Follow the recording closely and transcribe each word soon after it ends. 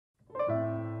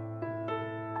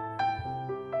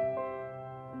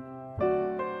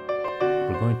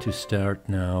to start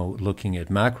now looking at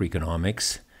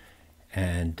macroeconomics,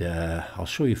 and I'll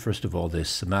show you first of all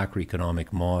this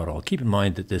macroeconomic model. Keep in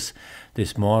mind that this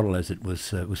model, as it was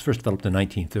first developed in the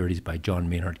 1930s by John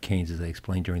Maynard Keynes, as I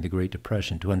explained during the Great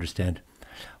Depression, to understand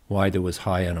why there was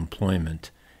high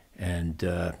unemployment and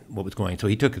what was going on. So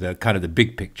he took the kind of the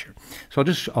big picture. So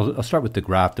I'll start with the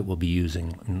graph that we'll be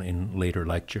using in later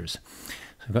lectures.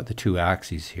 So I've got the two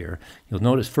axes here. You'll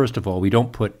notice, first of all, we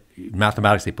don't put,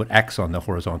 mathematics, they put X on the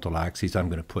horizontal axis. I'm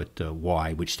going to put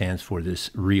Y, which stands for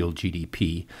this real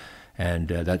GDP. And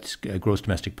that's gross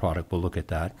domestic product. We'll look at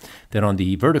that. Then on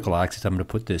the vertical axis, I'm going to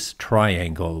put this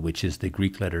triangle, which is the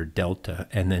Greek letter delta,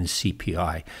 and then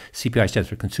CPI. CPI stands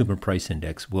for Consumer Price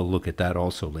Index. We'll look at that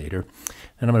also later.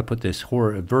 Then I'm going to put this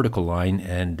vertical line,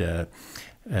 and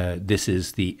this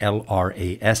is the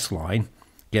LRAS line.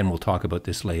 Again, we'll talk about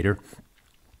this later.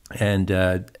 And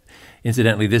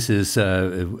incidentally, this is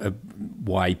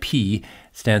YP,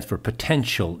 stands for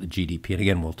potential GDP. And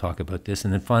again, we'll talk about this.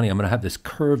 And then finally, I'm going to have this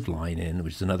curved line in,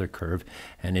 which is another curve,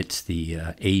 and it's the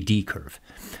AD curve.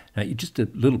 Now, just a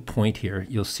little point here.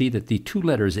 You'll see that the two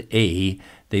letters A,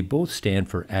 they both stand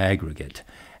for aggregate.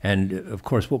 And of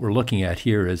course, what we're looking at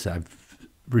here is I've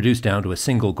reduced down to a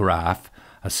single graph,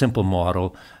 a simple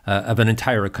model of an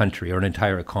entire country or an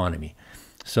entire economy.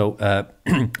 So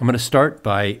I'm going to start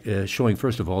by showing,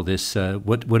 first of all, this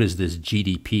what is this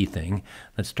GDP thing.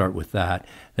 Let's start with that.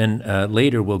 Then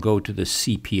later we'll go to the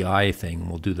CPI thing.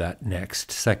 We'll do that next,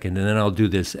 second. And then I'll do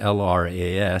this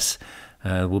LRAS.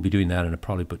 We'll be doing that in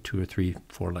probably about 2 or 3,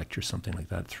 4 lectures, something like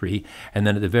that, 3. And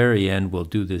then at the very end, we'll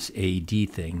do this AD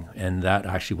thing, and that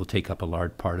actually will take up a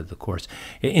large part of the course.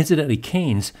 Incidentally,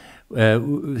 Keynes,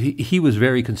 he was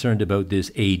very concerned about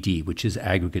this AD, which is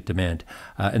aggregate demand,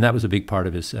 and that was a big part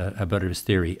of his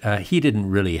theory. He didn't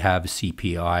really have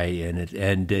CPI in it,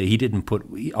 and he didn't put,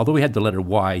 although he had the letter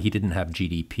Y, he didn't have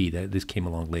GDP. This came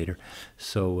along later.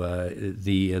 So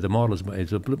the model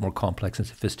is a bit more complex and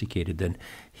sophisticated than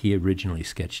he originally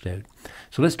sketched out.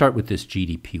 So let's start with this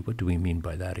GDP. What do we mean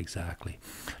by that exactly?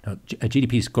 Now,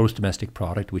 GDP is gross domestic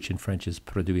product, which in French is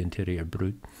produit intérieur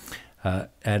brut.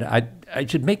 And I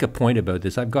should make a point about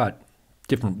this. I've got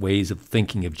different ways of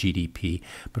thinking of GDP,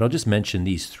 but I'll just mention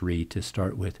these three to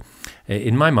start with.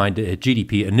 In my mind,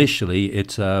 GDP, initially,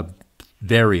 it's a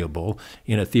variable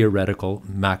in a theoretical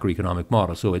macroeconomic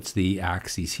model. So it's the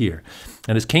axis here.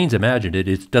 And as Keynes imagined it,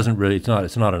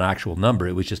 it's not an actual number.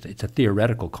 It's a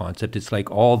theoretical concept. It's like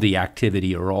all the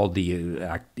activity or all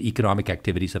the economic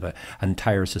activities of an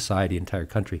entire society, entire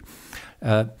country.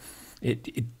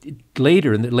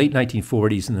 Later, in the late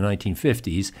 1940s and the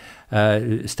 1950s,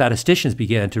 statisticians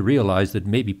began to realize that it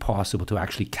may be possible to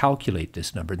actually calculate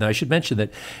this number. Now, I should mention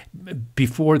that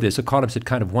before this, economists had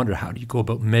kind of wondered, how do you go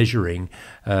about measuring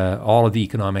all of the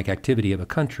economic activity of a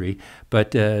country?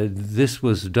 But this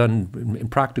was done in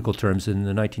practical terms in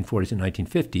the 1940s and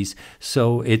 1950s,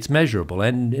 so it's measurable.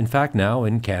 And in fact, now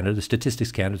in Canada, the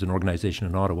Statistics Canada is an organization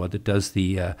in Ottawa that does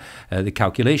the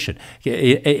calculation.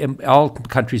 All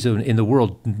countries in the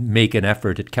world make an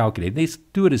effort at calculating. They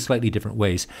do it in slightly different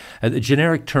ways. The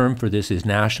generic term for this is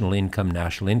national income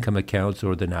accounts,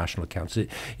 or the national accounts,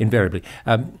 invariably.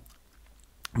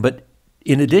 But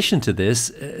in addition to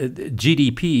this,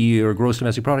 GDP, or gross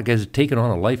domestic product, has taken on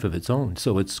a life of its own.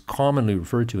 So it's commonly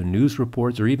referred to in news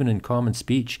reports or even in common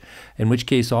speech, in which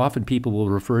case often people will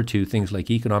refer to things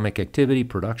like economic activity,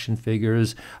 production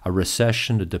figures, a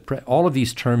recession, a depression. All of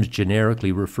these terms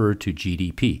generically refer to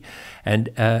GDP. And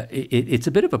it's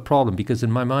a bit of a problem because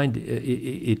in my mind,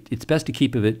 it's best to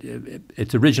keep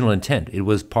its original intent. It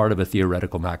was part of a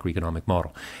theoretical macroeconomic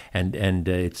model. And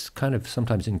it's kind of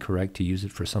sometimes incorrect to use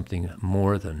it for something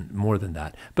more than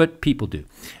that, but people do,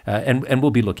 and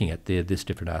we'll be looking at this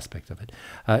different aspect of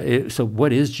it. So,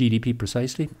 what is GDP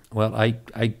precisely? Well,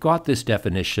 I got this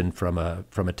definition from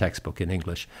a textbook in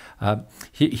English.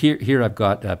 Here I've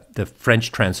got the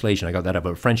French translation. I got that out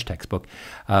of a French textbook.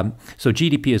 So,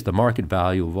 GDP is the market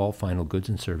value of all final goods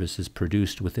and services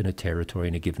produced within a territory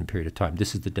in a given period of time.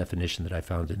 This is the definition that I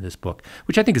found in this book,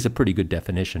 which I think is a pretty good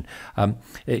definition.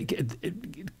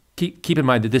 Keep in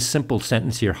mind that this simple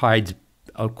sentence here hides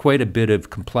quite a bit of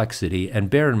complexity, and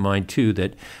bear in mind too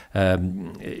that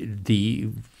the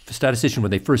statistician,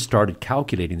 when they first started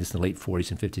calculating this in the late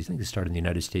 40s and 50s, I think they started in the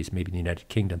United States, maybe in the United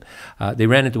Kingdom, they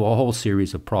ran into a whole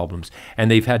series of problems, and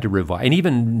they've had to revise, and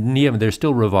even they're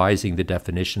still revising the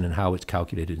definition and how it's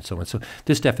calculated and so on. So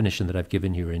this definition that I've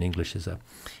given you in English is a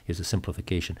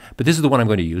simplification, but this is the one I'm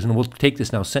going to use, and we'll take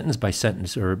this now sentence by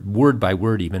sentence, or word by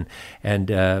word even, and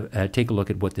take a look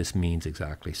at what this means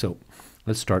exactly. So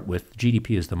Let's start with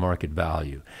GDP as the market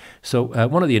value. So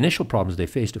one of the initial problems they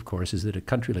faced, of course, is that a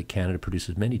country like Canada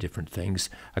produces many different things.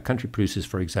 A country produces,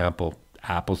 for example,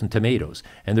 apples and tomatoes,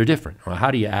 and they're different. Well, how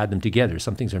do you add them together?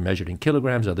 Some things are measured in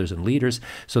kilograms, others in liters.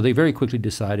 So they very quickly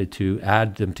decided to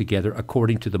add them together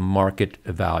according to the market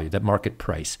value, that market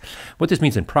price. What this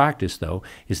means in practice, though,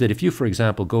 is that if you, for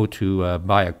example, go to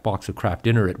buy a box of Kraft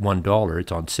Dinner at $1,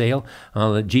 it's on sale,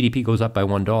 the GDP goes up by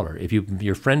 $1. If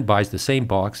your friend buys the same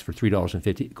box for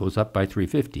 $3.50, it goes up by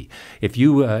 $3.50. If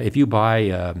you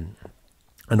buy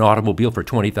an automobile for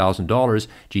 $20,000,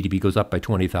 GDP goes up by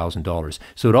 $20,000.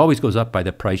 So it always goes up by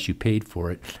the price you paid for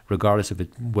it, regardless of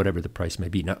whatever the price may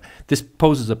be. Now, this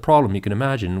poses a problem. You can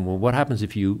imagine, well, what happens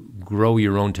if you grow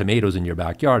your own tomatoes in your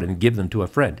backyard and give them to a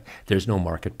friend? There's no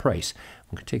market price.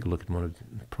 We can take a look at one of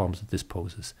the problems that this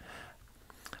poses.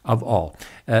 Of all.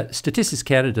 Statistics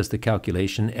Canada does the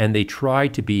calculation, and they try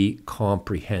to be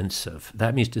comprehensive.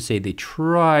 That means to say they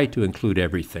try to include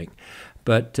everything.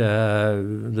 But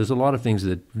there's a lot of things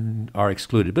that are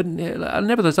excluded. But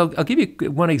nevertheless, I'll give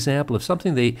you one example of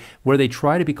something where they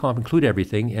try to include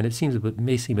everything, and it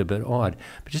may seem a bit odd.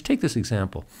 But just take this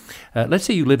example. Let's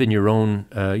say you live in you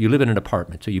live in an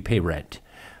apartment, so you pay rent.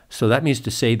 So that means to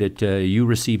say that you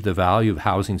receive the value of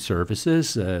housing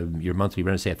services. Your monthly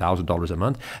rent is, say, $1,000 a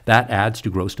month. That adds to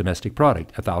gross domestic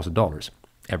product, $1,000.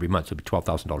 Every month, so it'd be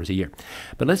 $12,000 a year.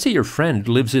 But let's say your friend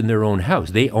lives in their own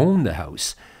house. They own the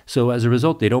house. So as a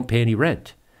result, they don't pay any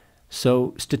rent.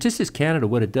 So Statistics Canada,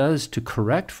 what it does to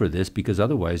correct for this, because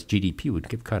otherwise GDP would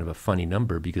give kind of a funny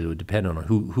number because it would depend on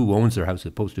who owns their house as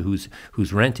opposed to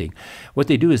who's renting. What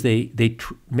they do is they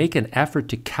make an effort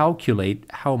to calculate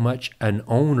how much an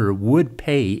owner would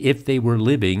pay if they were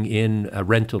living in a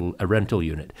rental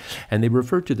unit. And they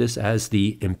refer to this as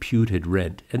the imputed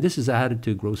rent. And this is added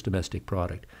to gross domestic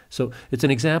product. So it's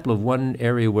an example of one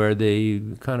area where they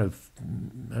kind of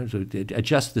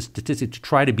adjust the statistics to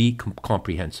try to be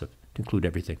comprehensive, to include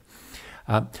everything.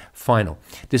 Final.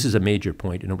 This is a major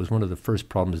point, and it was one of the first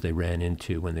problems they ran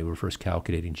into when they were first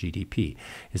calculating GDP,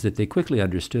 is that they quickly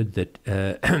understood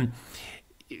that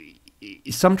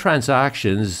some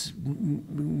transactions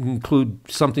include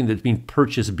something that's been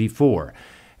purchased before.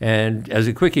 And as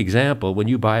a quick example, when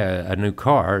you buy a new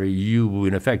car, you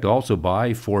in effect also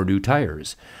buy 4 new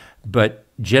tires. But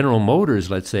General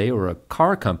Motors, let's say, or a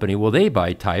car company, well, they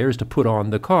buy tires to put on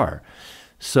the car.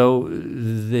 So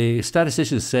the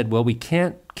statisticians said, well, we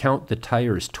can't count the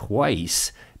tires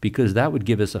twice because that would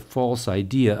give us a false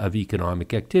idea of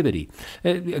economic activity.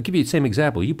 I'll give you the same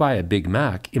example. You buy a Big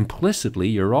Mac, implicitly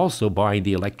you're also buying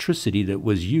the electricity that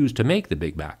was used to make the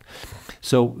Big Mac.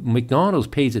 So McDonald's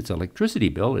pays its electricity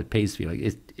bill. It pays,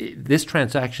 this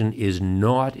transaction is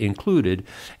not included,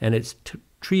 and it's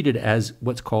treated as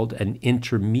what's called an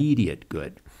intermediate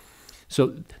good.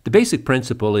 So the basic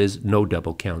principle is no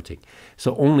double counting.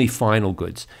 So only final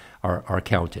goods are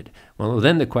counted. Well,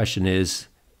 then the question is,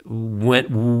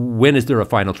 when is there a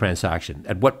final transaction?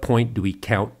 At what point do we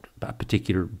count a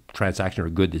particular transaction or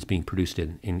good that's being produced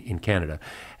in Canada?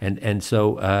 And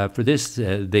so for this,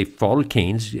 they followed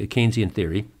Keynesian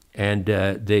theory, and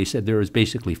they said there is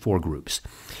basically 4 groups.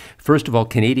 First of all,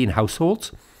 Canadian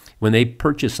households. When they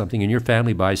purchase something and your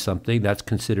family buys something, that's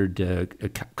considered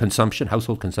consumption,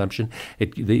 household consumption.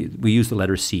 We use the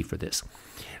letter C for this.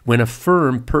 When a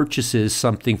firm purchases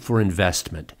something for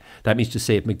investment, that means to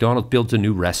say if McDonald's builds a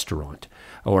new restaurant,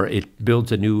 or it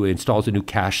installs a new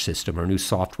cash system or a new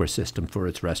software system for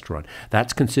its restaurant,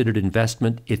 that's considered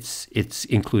investment. It's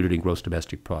included in gross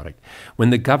domestic product. When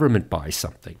the government buys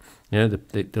something,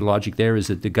 the logic there is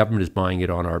that the government is buying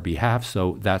it on our behalf,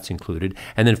 so that's included.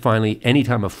 And then finally,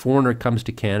 anytime a foreigner comes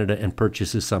to Canada and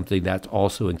purchases something, that's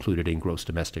also included in gross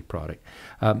domestic product.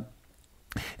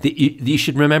 You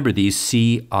should remember these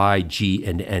C, I, G,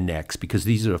 and NX because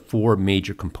these are the 4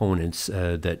 major components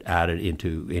that added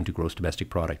into gross domestic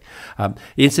product.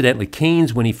 Incidentally,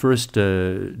 Keynes, when he first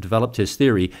developed his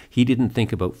theory, he didn't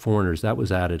think about foreigners. That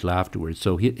was added afterwards.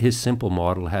 So his simple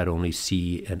model had only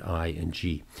C and I and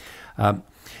G.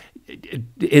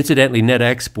 Incidentally, net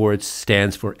exports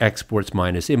stands for exports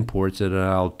minus imports, and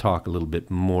I'll talk a little bit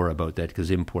more about that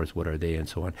because imports, what are they, and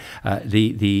so on.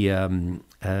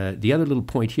 The other little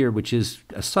point here, which is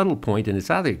a subtle point, and it's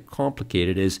rather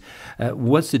complicated, is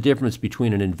what's the difference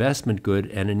between an investment good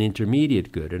and an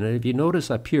intermediate good? And if you notice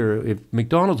up here, if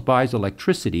McDonald's buys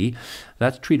electricity,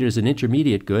 that's treated as an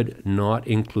intermediate good, not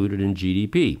included in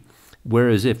GDP.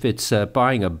 Whereas if it's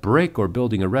buying a brick or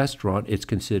building a restaurant, it's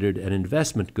considered an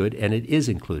investment good, and it is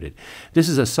included. This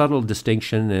is a subtle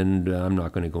distinction, and I'm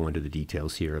not going to go into the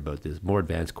details here about this. More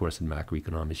advanced course in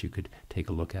macroeconomics, you could take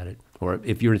a look at it. Or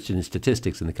if you're interested in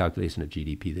statistics and the calculation of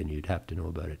GDP, then you'd have to know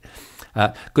about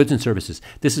it. Goods and services.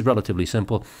 This is relatively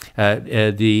simple.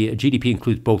 The GDP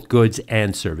includes both goods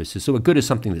and services. So a good is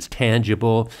something that's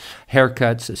tangible.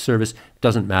 Haircuts, a service,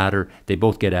 doesn't matter. They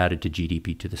both get added to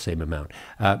GDP to the same amount.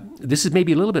 This is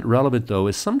maybe a little bit relevant, though,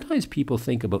 is sometimes people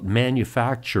think about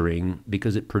manufacturing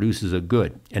because it produces a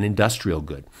good, an industrial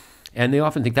good. And they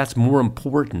often think that's more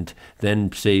important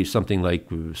than, say, something like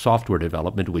software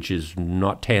development, which is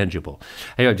not tangible.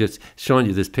 I'm just showing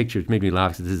you this picture. It made me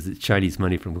laugh. This is Chinese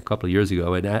money from a couple of years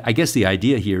ago. And I guess the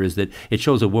idea here is that it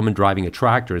shows a woman driving a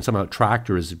tractor, and somehow a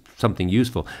tractor is something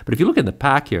useful. But if you look in the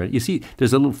pack here, you see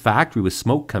there's a little factory with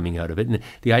smoke coming out of it. And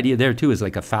the idea there, too, is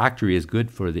like a factory is good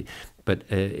for the... But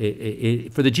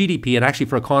for the GDP, and actually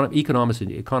for economists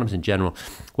in general,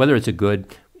 whether it's a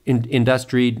good... In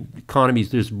industry, economies,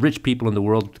 there's rich people in the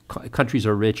world. Countries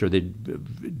are rich or they're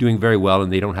doing very well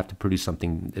and they don't have to produce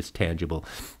something that's tangible.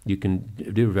 You can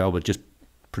do well with just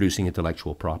producing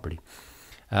intellectual property.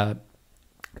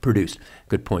 Produced.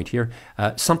 Good point here.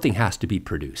 Something has to be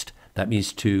produced. That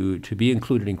means to be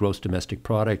included in gross domestic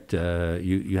product,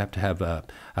 you have to have a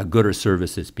good or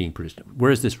service that's being produced.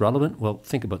 Where is this relevant? Well,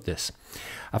 think about this.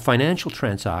 A financial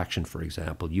transaction, for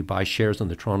example, you buy shares on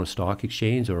the Toronto Stock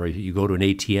Exchange or you go to an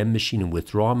ATM machine and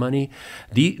withdraw money.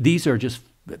 These are just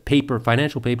paper,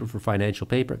 financial paper for financial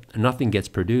paper. Nothing gets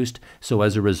produced, so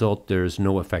as a result, there's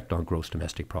no effect on gross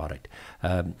domestic product.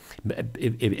 And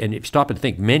if you stop and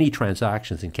think, many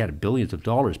transactions in Canada, billions of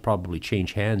dollars probably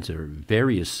change hands, or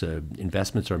various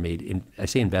investments are made. I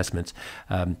say investments,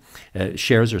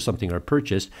 shares or something are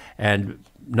purchased, and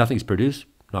nothing's produced.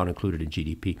 Not included in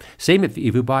GDP. Same if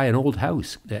you buy an old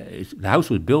house. The house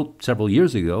was built several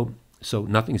years ago, so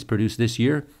nothing's produced this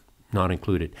year. Not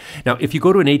included. Now, if you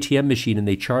go to an ATM machine and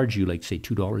they charge you, like, say,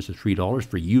 $2 or $3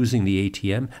 for using the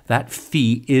ATM, that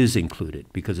fee is included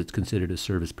because it's considered a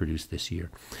service produced this year.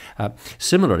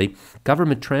 Similarly,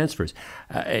 government transfers.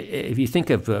 If you think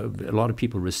of a lot of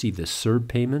people receive the CERB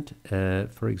payment,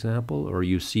 for example, or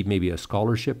you see maybe a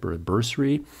scholarship or a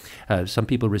bursary. Some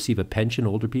people receive a pension,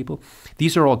 older people.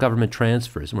 These are all government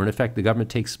transfers, where in effect the government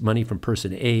takes money from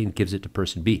person A and gives it to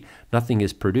person B. Nothing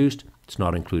is produced. It's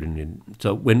not included in.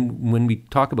 So when we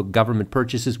talk about government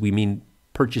purchases, we mean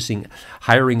purchasing,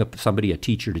 hiring somebody, a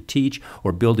teacher to teach,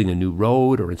 or building a new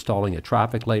road, or installing a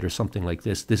traffic light, or something like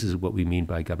this. This is what we mean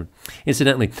by government.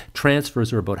 Incidentally,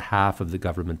 transfers are about half of the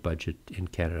government budget in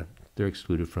Canada. They're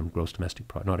excluded from gross domestic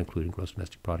product, not including gross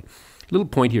domestic product. A little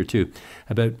point here too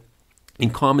about, in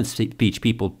common speech,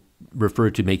 people refer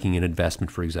to making an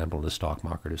investment, for example, in the stock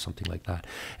market or something like that.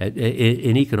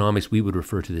 In economics, we would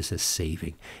refer to this as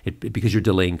saving, because you're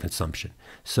delaying consumption.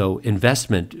 So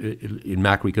investment in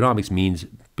macroeconomics means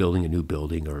building a new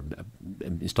building or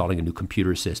installing a new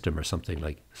computer system or something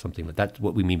like that. That's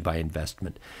what we mean by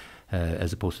investment,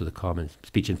 as opposed to the common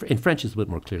speech. In French, it's a bit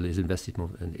more clearly, is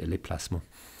investissement and les placements.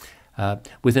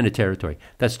 Within a territory.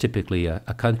 That's typically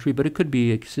a country, but it could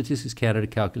be, Statistics Canada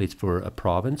calculates for a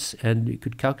province, and it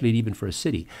could calculate even for a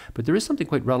city. But there is something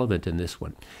quite relevant in this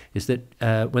one, is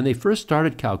that when they first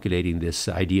started calculating this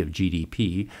idea of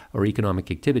GDP, or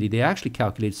economic activity, they actually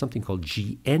calculated something called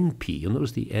GNP. You'll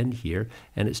notice the N here,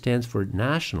 and it stands for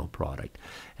national product.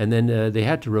 And then they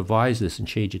had to revise this and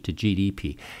change it to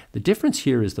GDP. The difference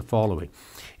here is the following,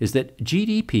 is that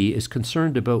GDP is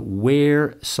concerned about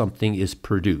where something is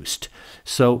produced.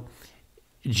 So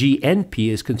GNP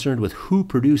is concerned with who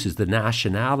produces, the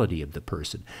nationality of the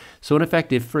person. So in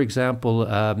effect, if, for example,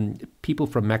 people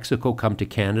from Mexico come to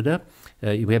Canada,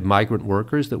 we have migrant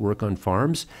workers that work on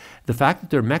farms. The fact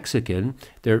that they're Mexican,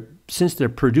 since they're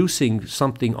producing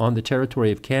something on the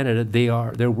territory of Canada,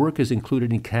 their work is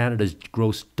included in Canada's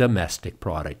gross domestic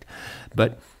product.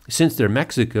 But since they're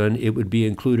Mexican, it would be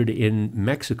included in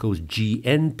Mexico's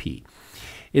GNP.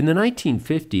 In the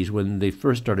 1950s, when they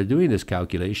first started doing this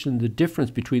calculation, the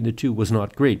difference between the two was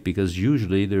not great, because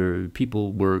usually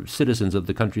people were citizens of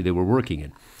the country they were working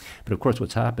in. But of course,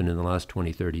 what's happened in the last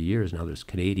 20, 30 years, now there's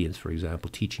Canadians, for example,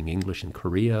 teaching English in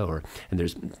Korea, and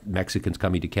there's Mexicans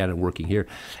coming to Canada and working here.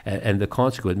 And the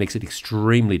consequence makes it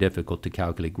extremely difficult to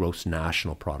calculate gross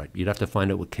national product. You'd have to find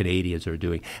out what Canadians are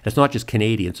doing. And it's not just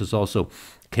Canadians, it's also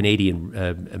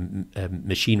Canadian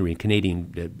machinery and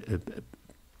Canadian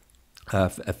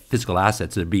physical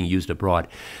assets that are being used abroad.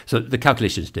 So the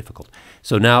calculation is difficult.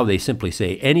 So now they simply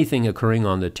say anything occurring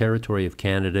on the territory of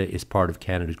Canada is part of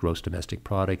Canada's gross domestic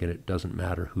product, and it doesn't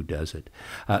matter who does it.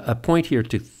 A point here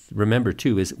to remember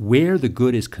too is where the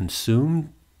good is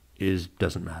consumed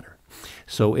doesn't matter.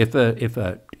 So if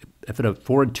a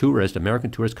foreign tourist,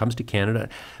 American tourist, comes to Canada,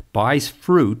 buys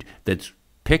fruit that's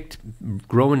picked,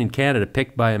 grown in Canada,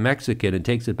 picked by a Mexican, and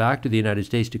takes it back to the United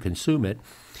States to consume it,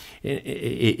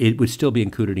 it would still be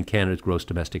included in Canada's gross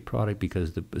domestic product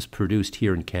because it was produced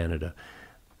here in Canada.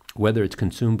 Whether it's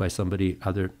consumed by somebody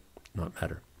other, not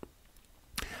matter.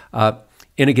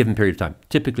 In a given period of time.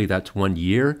 Typically that's 1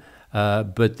 year,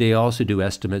 but they also do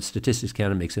estimates. Statistics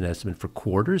Canada makes an estimate for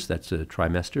quarters. That's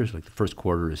trimesters, like the first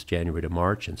quarter is January to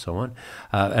March and so on.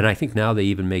 And I think now they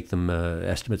even make them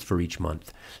estimates for each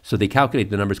month. So they calculate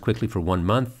the numbers quickly for 1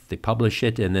 month, they publish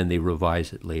it, and then they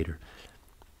revise it later.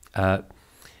 But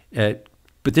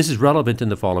this is relevant in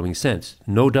the following sense.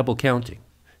 No double counting.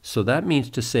 So that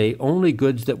means to say only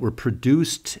goods that were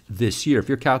produced this year. If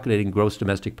you're calculating gross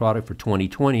domestic product for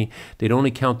 2020, they'd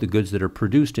only count the goods that are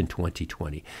produced in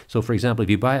 2020. So for example, if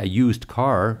you buy a used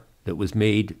car that was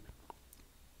made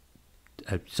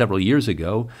several years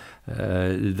ago,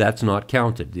 that's not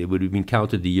counted. It would have been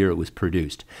counted the year it was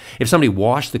produced. If somebody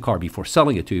washed the car before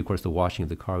selling it to you, of course the washing of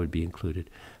the car would be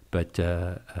included. But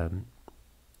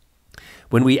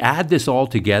when we add this all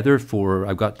together for,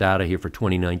 I've got data here for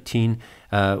 2019,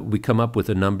 we come up with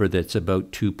a number that's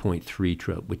about 2.3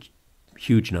 trillion, which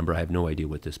huge number. I have no idea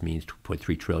what this means,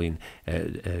 2.3 trillion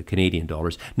Canadian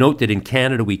dollars. Note that in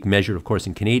Canada, we measure, of course,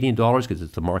 in Canadian dollars because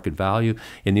it's the market value.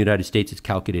 In the United States, it's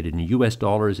calculated in US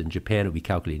dollars. In Japan, it would be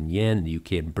calculated in yen. In the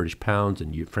UK, in British pounds.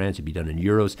 In France, it would be done in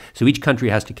euros. So each country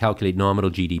has to calculate nominal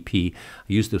GDP.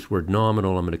 I use this word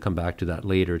nominal. I'm going to come back to that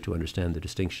later to understand the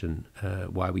distinction,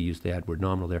 why we use the word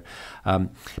nominal there.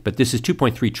 But this is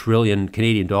 2.3 trillion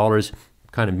Canadian dollars.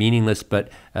 Kind of meaningless, but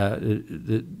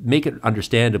make it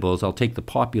understandable is I'll take the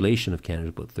population of Canada,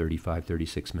 about 35,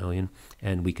 36 million,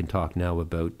 and we can talk now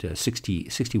about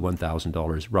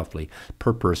 $61,000 roughly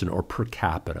per person or per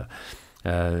capita.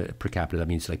 Per capita, that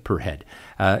means like per head.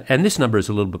 And this number is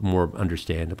a little bit more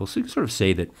understandable. So you can sort of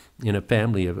say that in a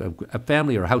family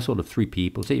or a household of 3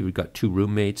 people, say you've got 2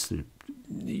 roommates,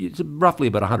 it's roughly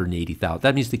about 180,000.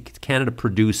 That means that Canada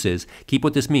produces. Keep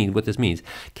what this means. What this means,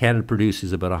 Canada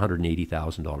produces about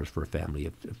 $180,000 for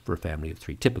a family of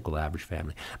 3, typical average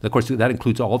family. But of course, that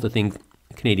includes all the things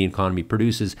the Canadian economy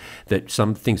produces. That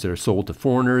some things that are sold to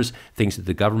foreigners, things that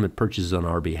the government purchases on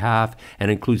our behalf,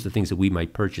 and includes the things that we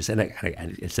might purchase. And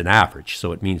it's an average,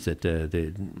 so it means that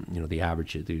the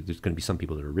average. There's going to be some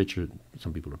people that are richer,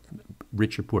 some people are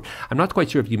rich or poor. I'm not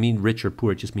quite sure if you mean rich or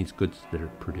poor. It just means goods that are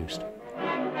produced.